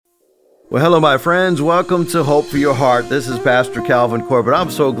Well, hello, my friends. Welcome to Hope for Your Heart. This is Pastor Calvin Corbett.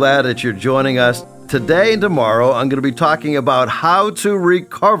 I'm so glad that you're joining us. Today and tomorrow, I'm going to be talking about how to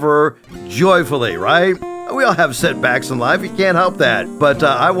recover joyfully, right? We all have setbacks in life. You can't help that. But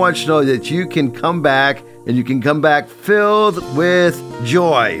I want you to know that you can come back, and you can come back filled with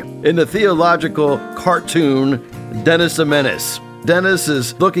joy. In the theological cartoon, Dennis the Menace, Dennis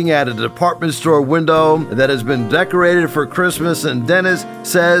is looking at a department store window that has been decorated for Christmas, and Dennis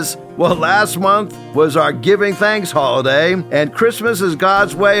says, well, last month was our giving thanks holiday, and Christmas is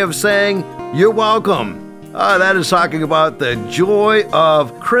God's way of saying, you're welcome. That is talking about the joy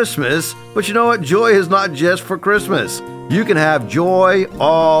of Christmas, but you know what? Joy is not just for Christmas. You can have joy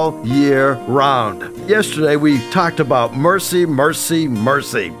all year round. Yesterday, we talked about mercy, mercy,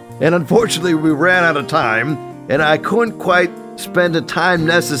 mercy, and unfortunately, we ran out of time, and I couldn't quite spend the time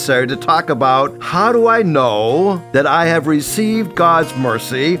necessary to talk about how do I know that I have received God's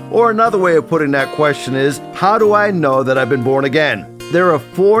mercy, or another way of putting that question is, how do I know that I've been born again? There are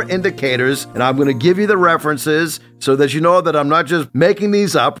 4 indicators, and I'm going to give you the references so that you know that I'm not just making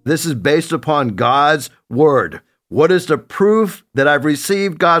these up. This is based upon God's word. What is the proof that I've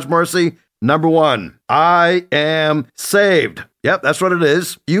received God's mercy? Number 1, I am saved. Yep, that's what it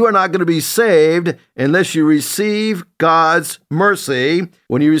is. You are not going to be saved unless you receive God's mercy.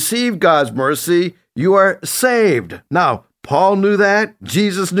 When you receive God's mercy, you are saved. Now, Paul knew that.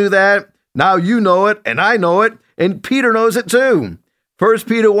 Jesus knew that. Now you know it, and I know it, and Peter knows it too. 1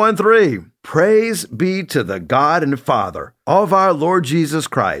 Peter 1:3, praise be to the God and Father of our Lord Jesus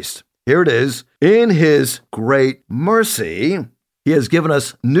Christ. Here it is. In his great mercy, he has given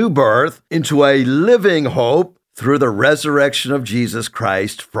us new birth into a living hope through the resurrection of Jesus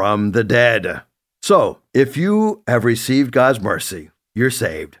Christ from the dead. So, if you have received God's mercy, you're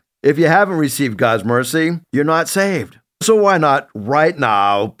saved. If you haven't received God's mercy, you're not saved. So why not right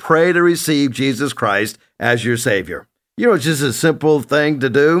now pray to receive Jesus Christ as your Savior? You know, it's just a simple thing to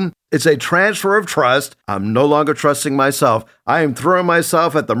do. It's a transfer of trust. I'm no longer trusting myself. I am throwing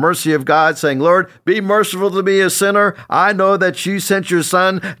myself at the mercy of God, saying, Lord, be merciful to me, a sinner. I know that you sent your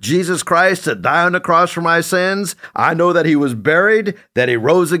Son, Jesus Christ, to die on the cross for my sins. I know that he was buried, that he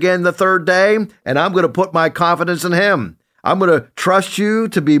rose again the 3rd day, and I'm going to put my confidence in him. I'm going to trust you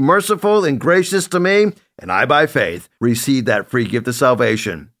to be merciful and gracious to me, and I, by faith, receive that free gift of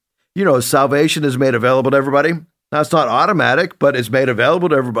salvation. You know, salvation is made available to everybody. Now, it's not automatic, but it's made available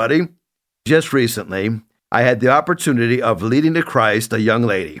to everybody. Just recently, I had the opportunity of leading to Christ a young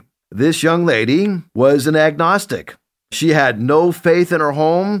lady. This young lady was an agnostic. She had no faith in her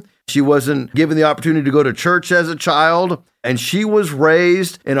home. She wasn't given the opportunity to go to church as a child, and she was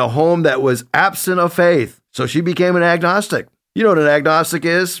raised in a home that was absent of faith. So she became an agnostic. You know what an agnostic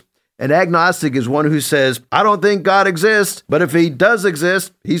is? An agnostic is one who says, I don't think God exists, but if he does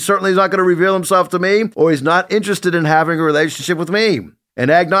exist, he certainly is not going to reveal himself to me, or he's not interested in having a relationship with me. An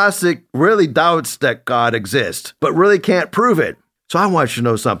agnostic really doubts that God exists, but really can't prove it. So I want you to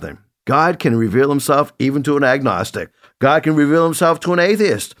know something. God can reveal himself even to an agnostic. God can reveal himself to an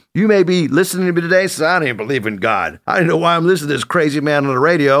atheist. You may be listening to me today and say, I don't even believe in God. I don't know why I'm listening to this crazy man on the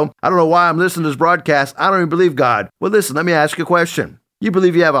radio. I don't know why I'm listening to this broadcast. I don't even believe God. Well, listen, let me ask you a question. You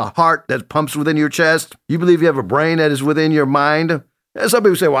believe you have a heart that pumps within your chest? You believe you have a brain that is within your mind? And some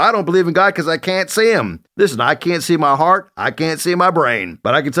people say, well, I don't believe in God because I can't see him. Listen, I can't see my heart. I can't see my brain.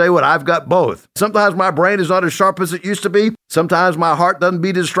 But I can tell you what, I've got both. Sometimes my brain is not as sharp as it used to be. Sometimes my heart doesn't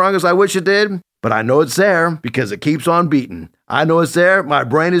beat as strong as I wish it did. But I know it's there because it keeps on beating. I know it's there. My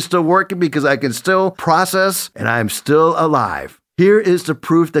brain is still working because I can still process and I am still alive. Here is the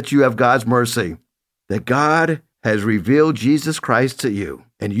proof that you have God's mercy, that God has revealed Jesus Christ to you,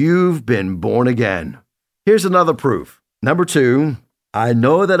 and you've been born again. Here's another proof. Number 2, I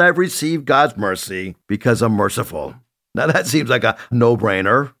know that I've received God's mercy because I'm merciful. Now that seems like a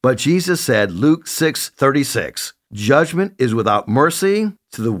no-brainer, but Jesus said, Luke 6:36, judgment is without mercy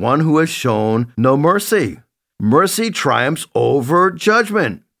to the one who has shown no mercy. Mercy triumphs over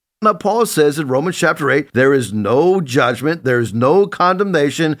judgment. Now, Paul says in Romans chapter 8, there is no judgment, there is no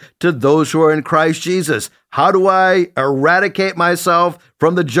condemnation to those who are in Christ Jesus. How do I eradicate myself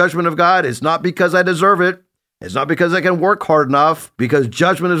from the judgment of God? It's not because I deserve it. It's not because I can work hard enough, because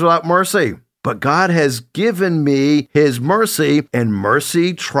judgment is without mercy. But God has given me his mercy, and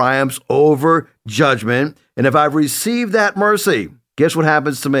mercy triumphs over judgment. And if I've received that mercy, guess what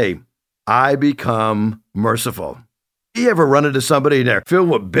happens to me? I become merciful. You ever run into somebody and they're filled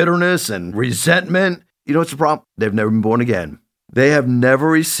with bitterness and resentment? You know what's the problem? They've never been born again. They have never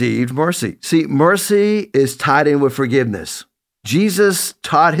received mercy. See, mercy is tied in with forgiveness. Jesus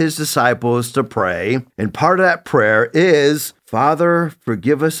taught his disciples to pray, and part of that prayer is, Father,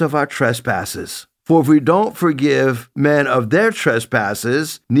 forgive us of our trespasses. For if we don't forgive men of their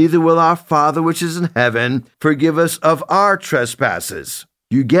trespasses, neither will our Father which is in heaven forgive us of our trespasses.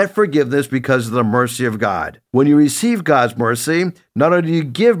 You get forgiveness because of the mercy of God. When you receive God's mercy, not only do you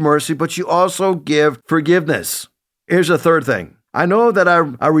give mercy, but you also give forgiveness. Here's a third thing. I know that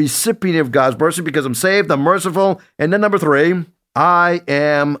I'm a recipient of God's mercy because I'm saved, I'm merciful. And then number 3, I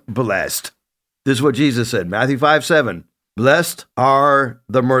am blessed. This is what Jesus said, Matthew 5:7. Blessed are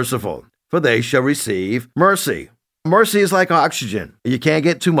the merciful, for they shall receive mercy. Mercy is like oxygen. You can't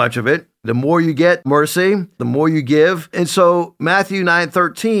get too much of it. The more you get mercy, the more you give. And so Matthew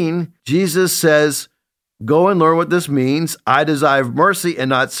 9:13, Jesus says, go and learn what this means. I desire mercy and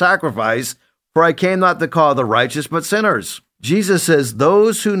not sacrifice, for I came not to call the righteous, but sinners. Jesus says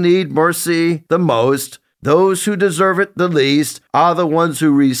those who need mercy the most, those who deserve it the least, are the ones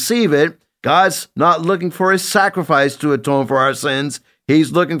who receive it. God's not looking for a sacrifice to atone for our sins.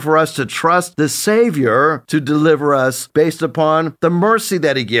 He's looking for us to trust the Savior to deliver us based upon the mercy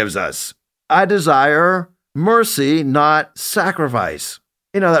that he gives us. I desire mercy, not sacrifice.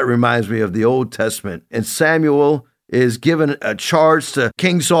 That reminds me of the Old Testament. And Samuel is given a charge to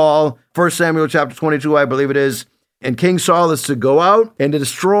King Saul, 1 Samuel chapter 22, I believe it is. And King Saul is to go out and to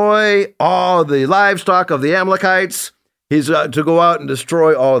destroy all the livestock of the Amalekites. He's to go out and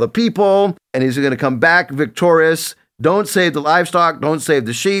destroy all the people, and he's going to come back victorious. Don't save the livestock, don't save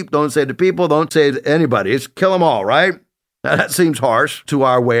the sheep, don't save the people, don't save anybody. It's kill them all, right? Now, that seems harsh to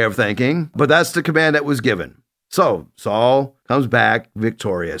our way of thinking, but that's the command that was given. So Saul comes back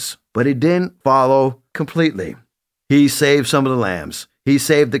victorious, but he didn't follow completely. He saved some of the lambs. He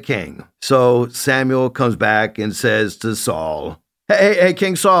saved the king. So Samuel comes back and says to Saul, Hey,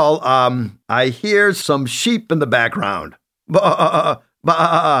 King Saul, I hear some sheep in the background.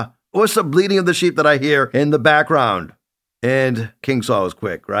 What's the bleating of the sheep that I hear in the background? And King Saul is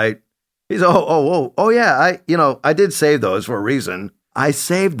quick, right? He's, yeah, I did save those for a reason. I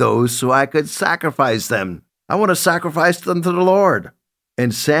saved those so I could sacrifice them. I want to sacrifice them to the Lord.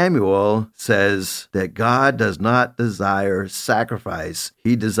 And Samuel says that God does not desire sacrifice.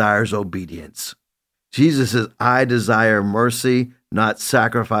 He desires obedience. Jesus says, I desire mercy, not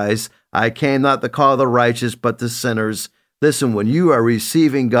sacrifice. I came not to call the righteous, but the sinners. Listen, when you are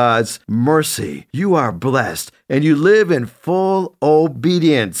receiving God's mercy, you are blessed and you live in full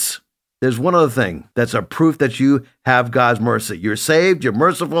obedience. There's one other thing that's a proof that you have God's mercy. You're saved, you're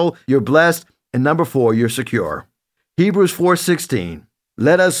merciful, you're blessed, and number 4, you're secure. Hebrews 4:16.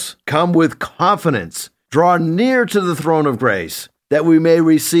 Let us come with confidence, draw near to the throne of grace, that we may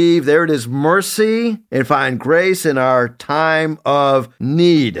receive, there it is, mercy and find grace in our time of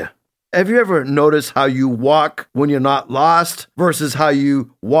need. Have you ever noticed how you walk when you're not lost versus how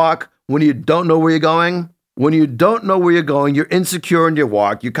you walk when you don't know where you're going? When you don't know where you're going, you're insecure in your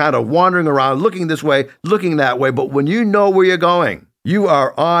walk. You're kind of wandering around, looking this way, looking that way. But when you know where you're going, you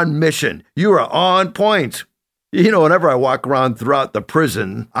are on mission. You are on point. Whenever I walk around throughout the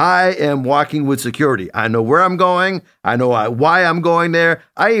prison, I am walking with security. I know where I'm going. I know why I'm going there.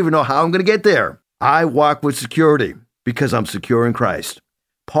 I even know how I'm going to get there. I walk with security because I'm secure in Christ.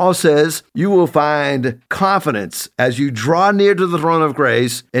 Paul says you will find confidence as you draw near to the throne of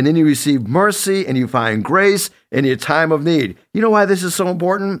grace, and then you receive mercy and you find grace in your time of need. You know why this is so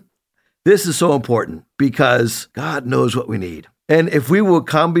important? This is so important because God knows what we need. And if we will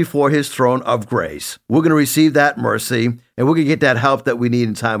come before his throne of grace, we're going to receive that mercy and we're going to get that help that we need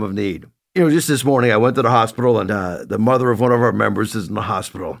in time of need. Just this morning, I went to the hospital and the mother of one of our members is in the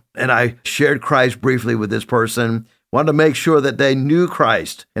hospital. And I shared Christ briefly with this person, wanted to make sure that they knew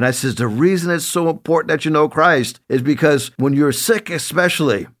Christ. And I says, the reason it's so important that you know Christ is because when you're sick,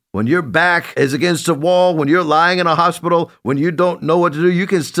 especially, when your back is against the wall, when you're lying in a hospital, when you don't know what to do, you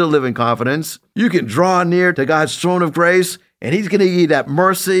can still live in confidence. You can draw near to God's throne of grace, and he's going to give you that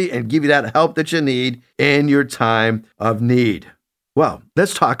mercy and give you that help that you need in your time of need. Well,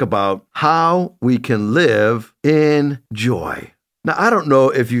 let's talk about how we can live in joy. Now, I don't know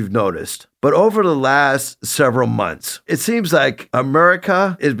if you've noticed, but over the last several months, it seems like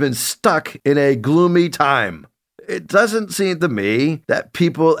America has been stuck in a gloomy time. It doesn't seem to me that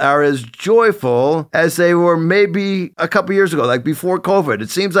people are as joyful as they were maybe a couple years ago, like before COVID. It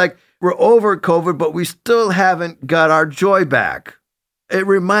seems like we're over COVID, but we still haven't got our joy back. It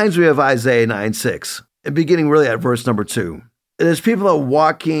reminds me of Isaiah 9:6, beginning really at verse number 2. As people are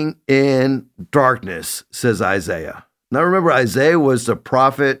walking in darkness, says Isaiah. Now remember, Isaiah was the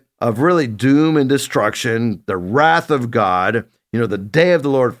prophet of really doom and destruction, the wrath of God. The day of the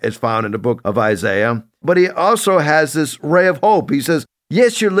Lord is found in the book of Isaiah. But he also has this ray of hope. He says,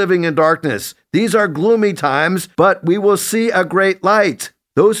 Yes, you're living in darkness. These are gloomy times, but we will see a great light.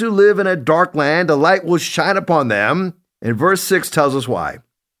 Those who live in a dark land, a light will shine upon them. And verse 6 tells us why.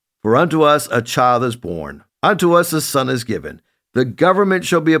 For unto us a child is born, unto us a son is given. The government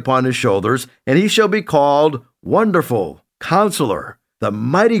shall be upon his shoulders, and he shall be called Wonderful, Counselor, the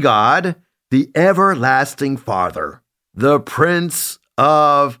Mighty God, the Everlasting Father, the Prince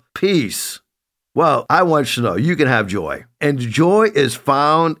of Peace. Well, I want you to know you can have joy, and joy is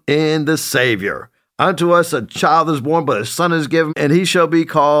found in the Savior. Unto us a child is born, but a son is given, and he shall be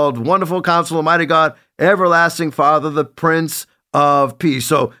called Wonderful Counselor, Mighty God, Everlasting Father, the Prince of Peace.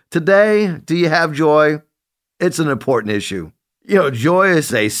 So today, do you have joy? It's an important issue. Joy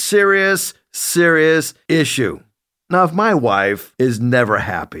is a serious, serious issue. Now, if my wife is never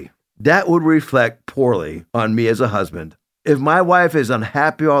happy, that would reflect poorly on me as a husband. If my wife is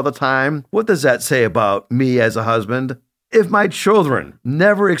unhappy all the time, what does that say about me as a husband? If my children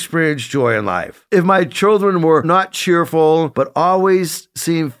never experienced joy in life, if my children were not cheerful, but always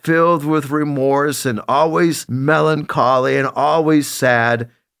seemed filled with remorse and always melancholy and always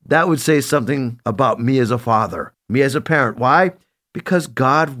sad, that would say something about me as a father, me as a parent. Why? Because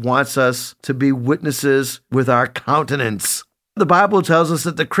God wants us to be witnesses with our countenance. The Bible tells us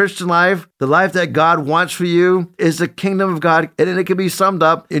that the Christian life, the life that God wants for you, is the kingdom of God, and it can be summed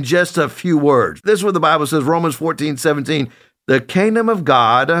up in just a few words. This is what the Bible says, Romans 14:17. The kingdom of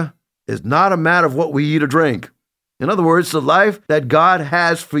God is not a matter of what we eat or drink. In other words, the life that God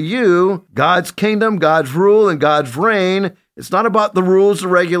has for you, God's kingdom, God's rule, and God's reign, it's not about the rules, the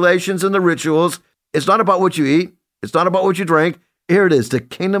regulations, and the rituals. It's not about what you eat. It's not about what you drink. Here it is, the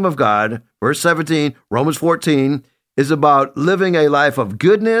kingdom of God, verse 17, Romans 14, is about living a life of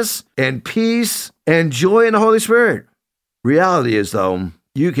goodness and peace and joy in the Holy Spirit. Reality is, though,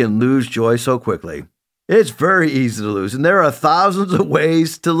 you can lose joy so quickly. It's very easy to lose, and there are thousands of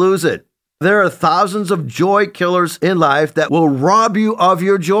ways to lose it. There are thousands of joy killers in life that will rob you of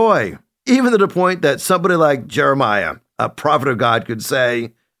your joy, even to the point that somebody like Jeremiah, a prophet of God, could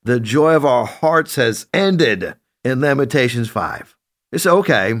say, the joy of our hearts has ended in Lamentations 5. You say,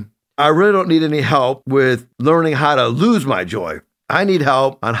 okay, I really don't need any help with learning how to lose my joy. I need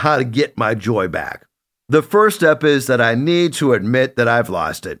help on how to get my joy back. The first step is that I need to admit that I've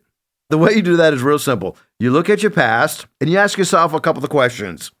lost it. The way you do that is real simple. You look at your past and you ask yourself a couple of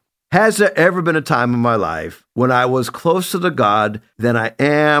questions. Has there ever been a time in my life when I was closer to God than I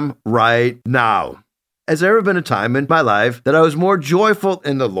am right now? Has there ever been a time in my life that I was more joyful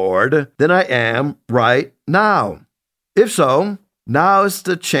in the Lord than I am right now? If so, now's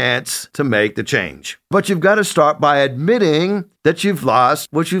the chance to make the change. But you've got to start by admitting that you've lost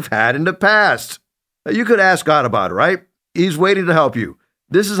what you've had in the past. Now, you could ask God about it, right? He's waiting to help you.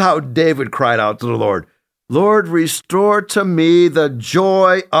 This is how David cried out to the Lord. Lord, restore to me the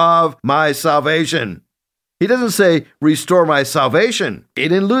joy of my salvation. He doesn't say, restore my salvation. He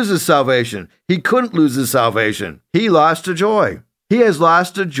didn't lose his salvation. He couldn't lose his salvation. He lost the joy. He has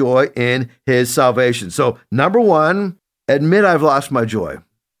lost the joy in his salvation. So, number one, admit I've lost my joy.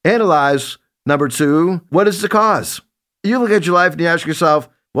 Analyze, number two, what is the cause? You look at your life and you ask yourself,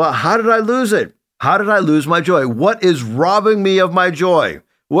 well, how did I lose it? How did I lose my joy? What is robbing me of my joy?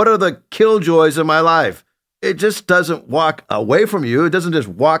 What are the killjoys in my life? It just doesn't walk away from you. It doesn't just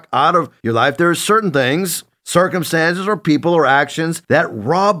walk out of your life. There are certain things, circumstances or people or actions that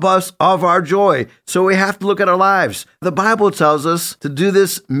rob us of our joy. So we have to look at our lives. The Bible tells us to do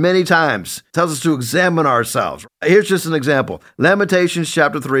this many times. It tells us to examine ourselves. Here's just an example. Lamentations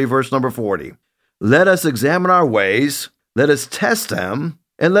chapter 3, verse number 40. Let us examine our ways, let us test them,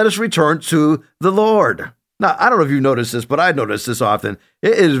 and let us return to the Lord. Now, I don't know if you've noticed this, but I notice this often.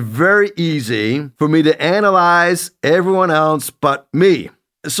 It is very easy for me to analyze everyone else but me.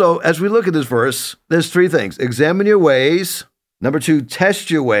 So as we look at this verse, there's three things. Examine your ways. Number two, test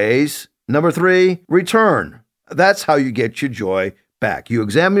your ways. Number three, return. That's how you get your joy back. You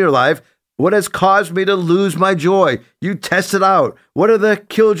examine your life. What has caused me to lose my joy? You test it out. What are the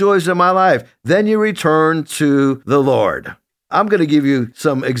killjoys in my life? Then you return to the Lord. I'm going to give you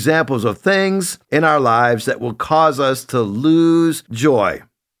some examples of things in our lives that will cause us to lose joy.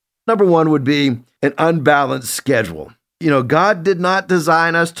 Number one would be an unbalanced schedule. God did not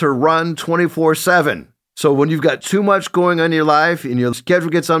design us to run 24/7. So when you've got too much going on in your life and your schedule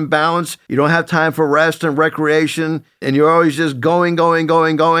gets unbalanced, you don't have time for rest and recreation, and you're always just going,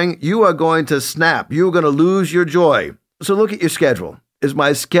 you are going to snap. You're going to lose your joy. So look at your schedule. Is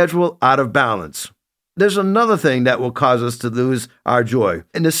my schedule out of balance? There's another thing that will cause us to lose our joy.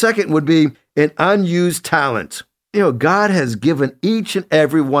 And the second would be an unused talent. God has given each and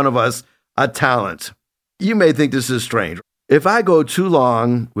every one of us a talent. You may think this is strange. If I go too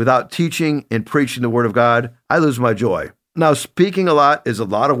long without teaching and preaching the Word of God, I lose my joy. Now, speaking a lot is a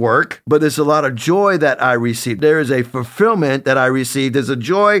lot of work, but there's a lot of joy that I receive. There is a fulfillment that I receive. There's a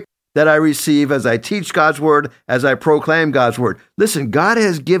joy that I receive as I teach God's Word, as I proclaim God's Word. Listen, God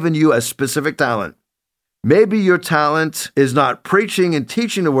has given you a specific talent. Maybe your talent is not preaching and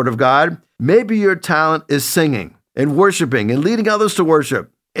teaching the Word of God. Maybe your talent is singing and worshiping and leading others to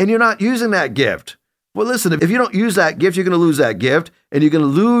worship, and you're not using that gift. Well, listen, if you don't use that gift, you're going to lose that gift, and you're going to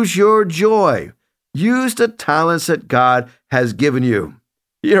lose your joy. Use the talents that God has given you.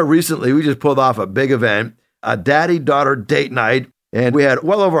 Recently, we just pulled off a big event, a daddy-daughter date night, and we had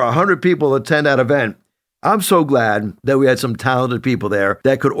well over 100 people attend that event. I'm so glad that we had some talented people there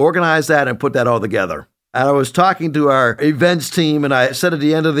that could organize that and put that all together. And I was talking to our events team, and I said at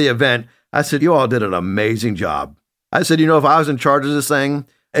the end of the event, I said, you all did an amazing job. I said, if I was in charge of this thing,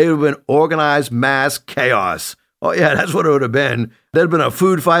 it would have been organized mass chaos. Oh, yeah, that's what it would have been. There'd been a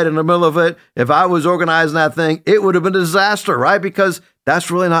food fight in the middle of it. If I was organizing that thing, it would have been a disaster, right? Because that's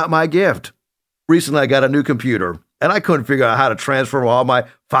really not my gift. Recently, I got a new computer, and I couldn't figure out how to transfer all my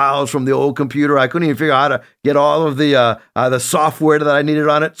files from the old computer. I couldn't even figure out how to get all of the software that I needed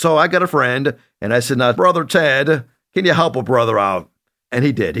on it. So I got a friend, and I said, now, Brother Ted, can you help a brother out? And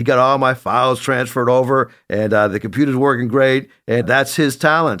he did. He got all my files transferred over, and the computer's working great, and that's his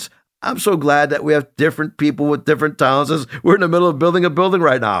talents. I'm so glad that we have different people with different talents. We're in the middle of building a building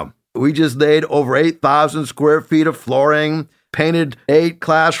right now. We just laid over 8,000 square feet of flooring, painted 8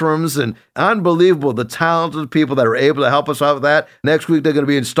 classrooms, and unbelievable, the talented people that are able to help us out with that. Next week, they're going to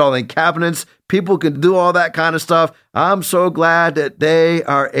be installing cabinets. People can do all that kind of stuff. I'm so glad that they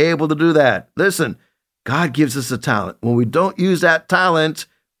are able to do that. Listen, God gives us a talent. When we don't use that talent,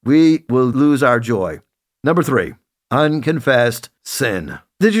 we will lose our joy. Number 3, unconfessed sin.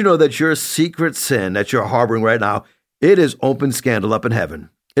 Did you know that your secret sin that you're harboring right now, it is open scandal up in heaven?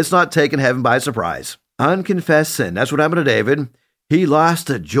 It's not taking heaven by surprise. Unconfessed sin. That's what happened to David. He lost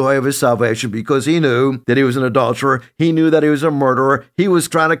the joy of his salvation because he knew that he was an adulterer. He knew that he was a murderer. He was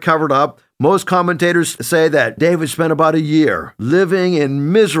trying to cover it up. Most commentators say that David spent about a year living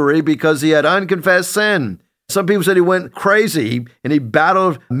in misery because he had unconfessed sin. Some people said he went crazy and he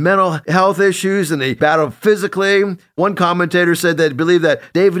battled mental health issues and he battled physically. One commentator said that he believed that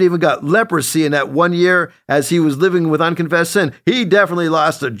David even got leprosy in that 1 year as he was living with unconfessed sin. He definitely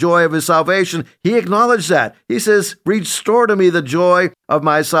lost the joy of his salvation. He acknowledged that. He says, restore to me the joy of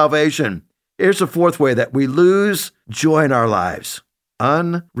my salvation. Here's the 4th way that we lose joy in our lives.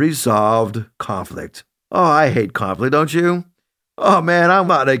 Unresolved conflict. Oh, I hate conflict, don't you? Oh man, I'm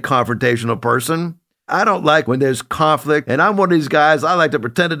not a confrontational person. I don't like when there's conflict, and I'm one of these guys, I like to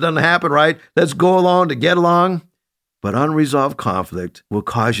pretend it doesn't happen, right? Let's go along to get along. But unresolved conflict will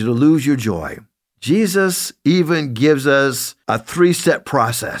cause you to lose your joy. Jesus even gives us a 3-step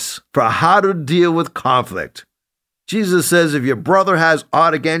process for how to deal with conflict. Jesus says if your brother has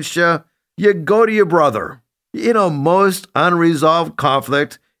aught against you, you go to your brother. Most unresolved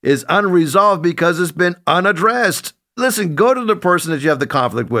conflict is unresolved because it's been unaddressed. Listen, go to the person that you have the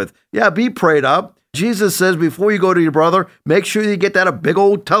conflict with. Yeah, be prayed up. Jesus says before you go to your brother, make sure you get a big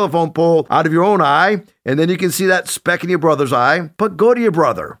old telephone pole out of your own eye, and then you can see that speck in your brother's eye. But go to your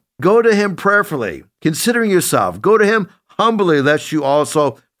brother. Go to him prayerfully, considering yourself. Go to him humbly, lest you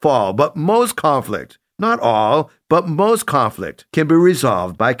also fall. But most conflict, not all, but most conflict can be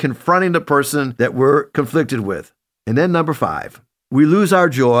resolved by confronting the person that we're conflicted with. And then number 5, we lose our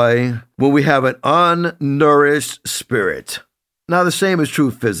joy when we have an unnourished spirit. Now, the same is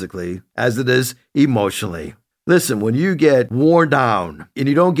true physically as it is emotionally. Listen, when you get worn down and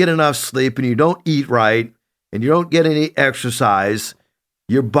you don't get enough sleep and you don't eat right and you don't get any exercise,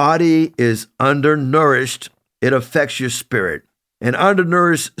 your body is undernourished. It affects your spirit. An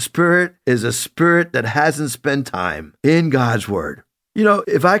undernourished spirit is a spirit that hasn't spent time in God's Word.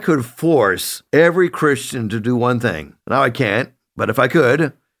 If I could force every Christian to do one thing, now I can't, but if I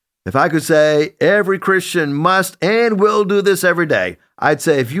could say every Christian must and will do this every day, I'd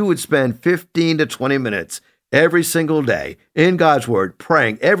say if you would spend 15 to 20 minutes every single day in God's Word,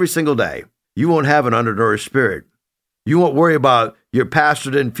 praying every single day, you won't have an undernourished spirit. You won't worry about your pastor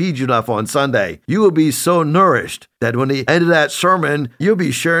didn't feed you enough on Sunday. You will be so nourished that when the end of that sermon, you'll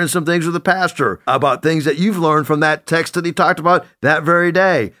be sharing some things with the pastor about things that you've learned from that text that he talked about that very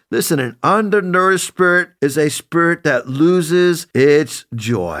day. Listen, an undernourished spirit is a spirit that loses its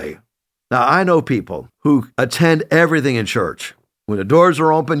joy. Now, I know people who attend everything in church. When the doors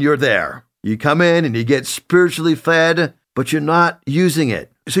are open, you're there. You come in and you get spiritually fed, but you're not using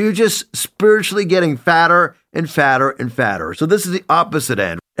it. So you're just spiritually getting fatter and fatter and fatter. So this is the opposite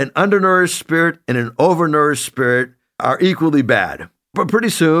end. An undernourished spirit and an overnourished spirit are equally bad. But pretty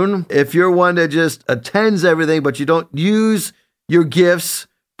soon, if you're one that just attends everything, but you don't use your gifts,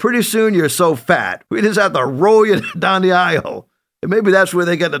 pretty soon you're so fat, we just have to roll you down the aisle. And maybe that's where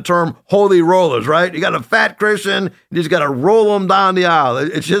they get the term holy rollers, right? You got a fat Christian, you just got to roll them down the aisle.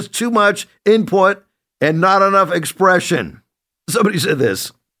 It's just too much input and not enough expression. Somebody said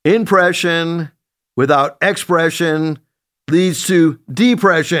this: impression without expression leads to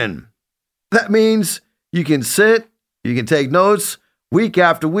depression. That means you can sit, you can take notes week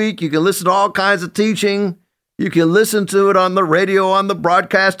after week, you can listen to all kinds of teaching, you can listen to it on the radio, on the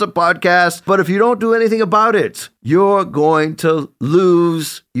broadcast, or podcast, but if you don't do anything about it, you're going to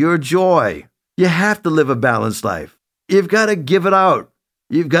lose your joy. You have to live a balanced life. You've got to give it out.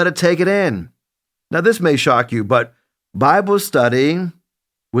 You've got to take it in. Now, this may shock you, but Bible study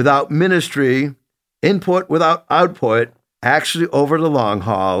without ministry, input without output, actually over the long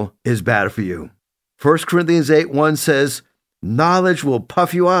haul is bad for you. 1 Corinthians 8:1 says, knowledge will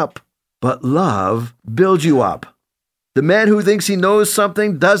puff you up, but love builds you up. The man who thinks he knows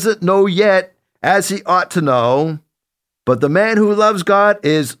something doesn't know yet as he ought to know, but the man who loves God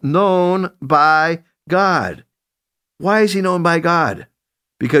is known by God. Why is he known by God?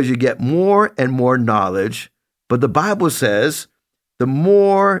 Because you get more and more knowledge, but the Bible says the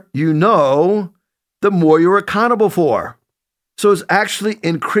more you know, the more you're accountable for. So it's actually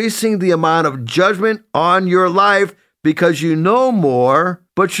increasing the amount of judgment on your life because you know more,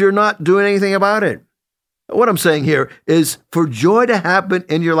 but you're not doing anything about it. What I'm saying here is for joy to happen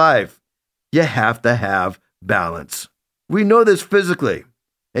in your life, you have to have balance. We know this physically.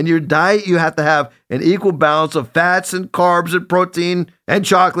 In your diet, you have to have an equal balance of fats and carbs and protein and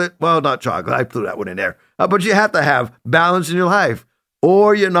chocolate. Well, not chocolate. I threw that one in there. But you have to have balance in your life,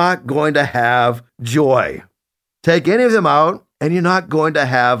 or you're not going to have joy. Take any of them out, and you're not going to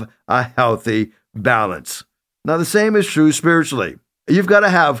have a healthy balance. Now, the same is true spiritually. You've got to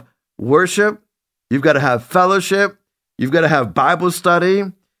have worship. You've got to have fellowship. You've got to have Bible study.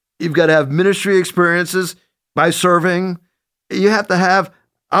 You've got to have ministry experiences by serving. You have to have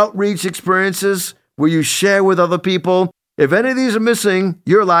outreach experiences where you share with other people. If any of these are missing,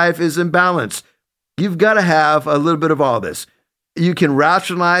 your life is imbalanced. You've got to have a little bit of all this. You can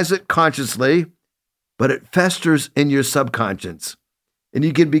rationalize it consciously, but it festers in your subconscious. And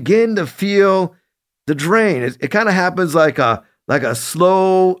you can begin to feel the drain. It kind of happens like a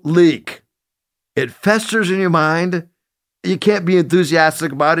slow leak. It festers in your mind. You can't be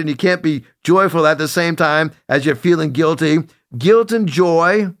enthusiastic about it, and you can't be joyful at the same time as you're feeling guilty. Guilt and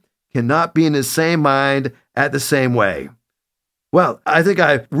joy cannot be in the same mind at the same way. Well, I think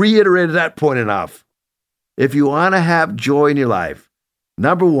I reiterated that point enough. If you want to have joy in your life,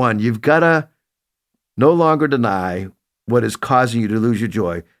 number one, you've got to no longer deny what is causing you to lose your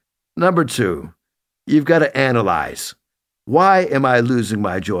joy. Number two, you've got to analyze. Why am I losing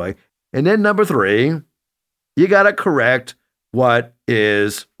my joy? And then number three, you got to correct what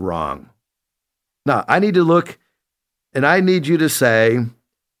is wrong. Now, I need to look and I need you to say,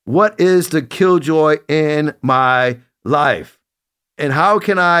 what is the killjoy in my life? And how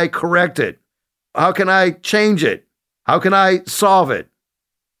can I correct it? How can I change it? How can I solve it?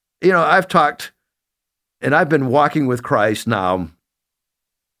 You know, I've talked and I've been walking with Christ now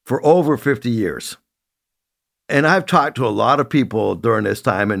for over 50 years. And I've talked to a lot of people during this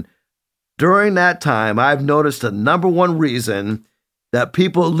time. And during that time, I've noticed the number one reason that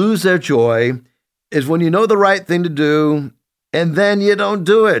people lose their joy is when you know the right thing to do and then you don't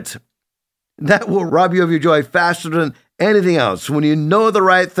do it. That will rob you of your joy faster than anything else. When you know the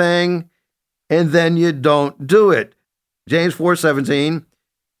right thing and then you don't do it. James 4:17,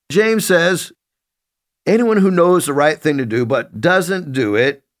 James says, anyone who knows the right thing to do but doesn't do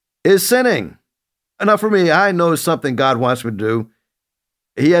it is sinning. Now for me, I know something God wants me to do.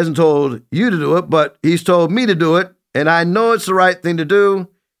 He hasn't told you to do it, but he's told me to do it, and I know it's the right thing to do.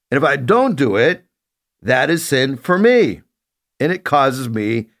 And if I don't do it, that is sin for me, and it causes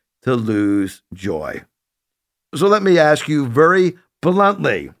me to lose joy. So let me ask you very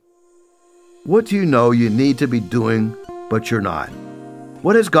bluntly, what do you know you need to be doing, but you're not?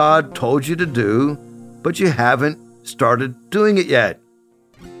 What has God told you to do, but you haven't started doing it yet?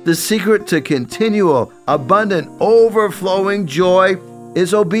 The secret to continual, abundant, overflowing joy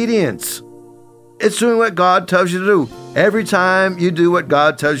is obedience. It's doing what God tells you to do. Every time you do what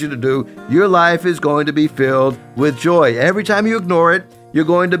God tells you to do, your life is going to be filled with joy. Every time you ignore it, you're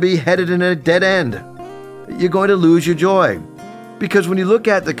going to be headed in a dead end. You're going to lose your joy. Because when you look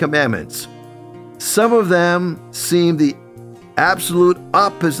at the commandments, some of them seem the absolute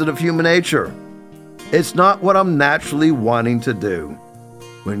opposite of human nature. It's not what I'm naturally wanting to do.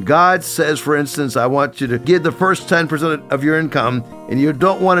 When God says, for instance, I want you to give the first 10% of your income, and you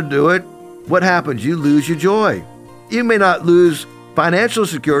don't want to do it, what happens? You lose your joy. You may not lose financial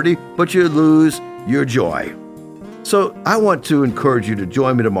security, but you lose your joy. So I want to encourage you to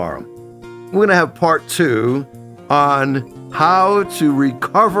join me tomorrow. We're going to have part 2 on how to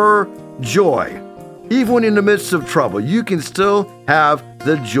recover joy. Even when in the midst of trouble, you can still have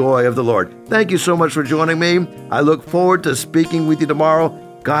the joy of the Lord. Thank you so much for joining me. I look forward to speaking with you tomorrow.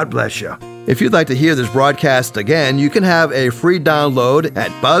 God bless you. If you'd like to hear this broadcast again, you can have a free download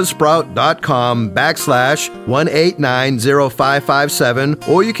at buzzsprout.com/1890557,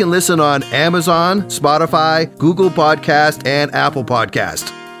 or you can listen on Amazon, Spotify, Google Podcast, and Apple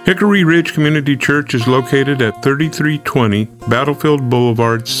Podcast. Hickory Ridge Community Church is located at 3320 Battlefield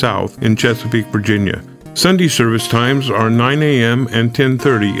Boulevard South in Chesapeake, Virginia. Sunday service times are 9 a.m. and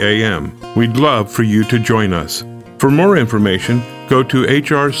 10:30 a.m. We'd love for you to join us. For more information, go to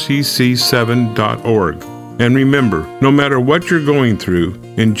hrcc7.org. And remember, no matter what you're going through,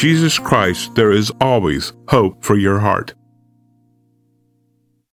 in Jesus Christ there is always hope for your heart.